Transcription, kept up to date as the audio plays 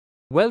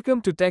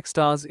Welcome to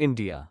Techstars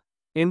India.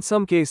 In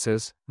some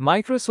cases,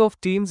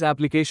 Microsoft Teams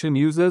application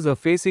users are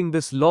facing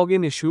this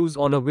login issues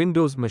on a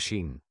Windows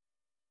machine.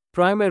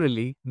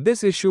 Primarily,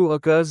 this issue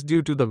occurs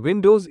due to the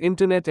Windows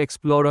Internet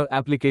Explorer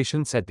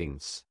application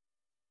settings.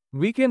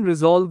 We can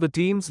resolve the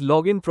Teams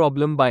login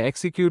problem by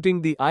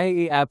executing the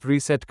IA app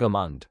reset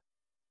command.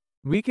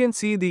 We can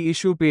see the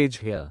issue page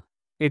here.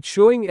 It's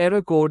showing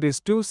error code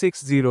is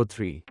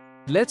 2603.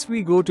 Let's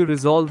go to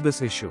resolve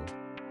this issue.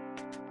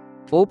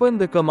 Open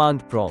the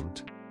command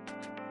prompt.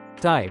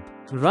 Type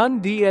run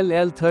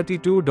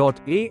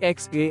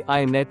dll32.exe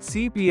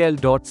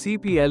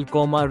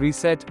inetcpl.cpl,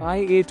 reset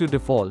IA to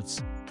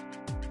defaults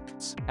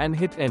and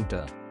hit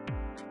enter.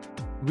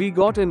 We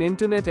got an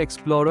Internet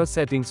Explorer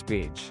settings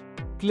page.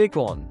 Click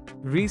on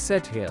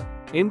Reset here.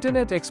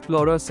 Internet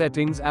Explorer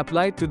settings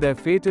applied to their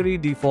factory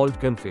default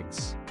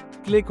configs.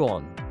 Click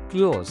on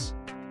Close.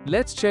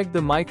 Let's check the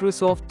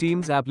Microsoft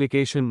Teams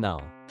application now.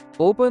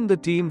 Open the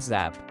Teams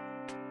app.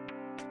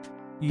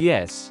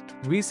 Yes,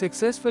 we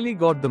successfully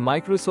got the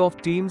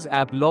Microsoft Teams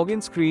app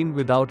login screen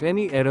without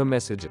any error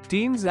message.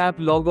 Teams app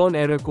logon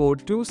error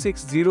code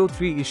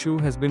 2603 issue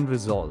has been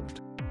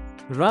resolved.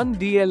 Run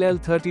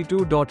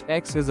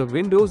dll32.x is a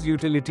Windows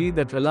utility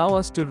that allows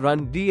us to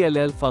run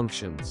DLL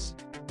functions.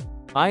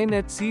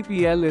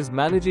 inetcpl is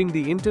managing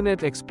the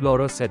Internet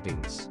Explorer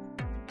settings.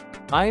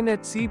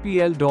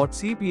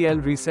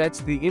 inetcpl.cpl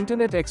resets the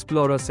Internet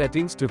Explorer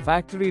settings to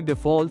factory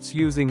defaults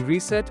using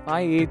reset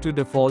IA to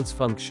defaults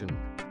function.